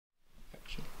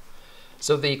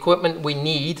So the equipment we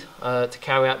need to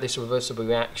carry out this reversible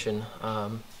reaction,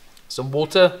 some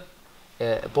water,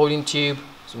 a boiling tube,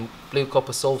 some blue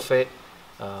copper sulphate,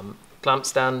 clamp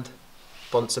stand,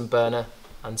 Bunsen burner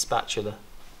and spatula.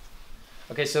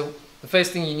 Okay, so the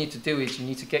first thing you need to do is you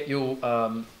need to get your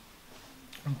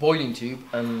boiling tube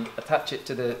and attach it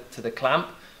to the clamp.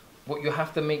 What you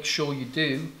have to make sure you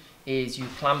do is you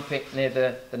clamp it near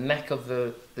the neck of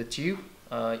the tube.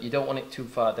 You don't want it too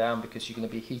far down because you're going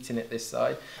to be heating it this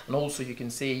side, and also you can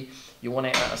see you want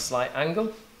it at a slight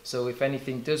angle, so if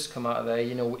anything does come out of there,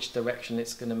 you know which direction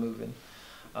it's going to move in.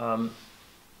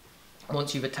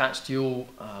 Once you've attached your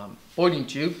boiling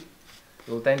tube,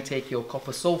 you'll then take your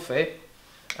copper sulphate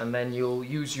and then you'll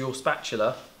use your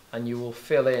spatula and you will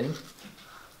fill in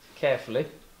carefully,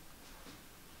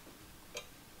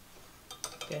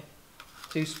 okay,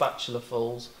 2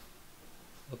 spatulafuls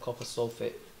of the copper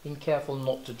sulphate. Being careful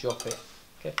not to drop it.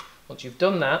 Okay. Once you've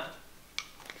done that,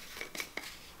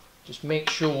 just make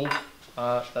sure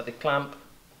that the clamp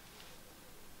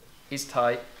is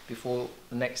tight before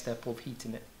the next step of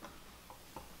heating it.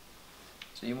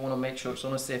 So you want to make sure it's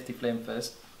on a safety flame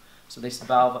first. So this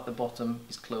valve at the bottom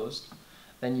is closed.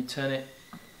 Then you turn it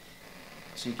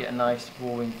so you get a nice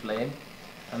roaring flame,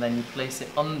 and then you place it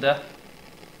under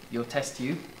your test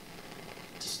tube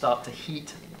to start to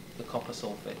heat the copper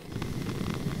sulphate.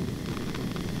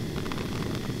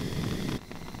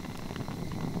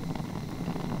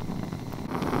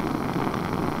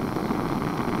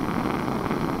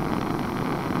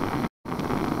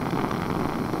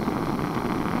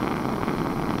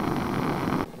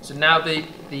 So now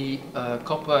the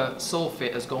copper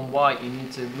sulphate has gone white, you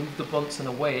need to move the Bunsen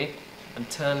away and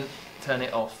turn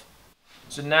it off.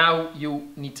 So now you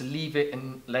need to leave it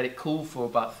and let it cool for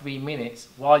about 3 minutes.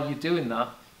 While you're doing that,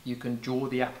 you can draw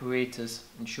the apparatus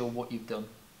and show what you've done.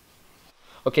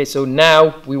 Okay, so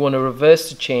now we want to reverse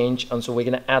the change, and so we're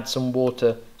going to add some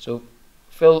water. So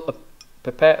fill a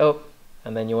pipette up,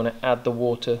 and then you want to add the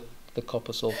water, the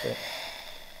copper sulphate.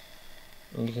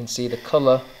 And you can see the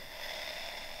colour,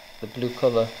 the blue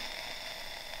colour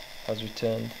has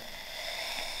returned.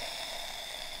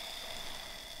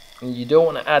 And you don't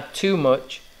want to add too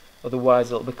much, otherwise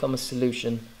it'll become a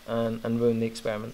solution and ruin the experiment.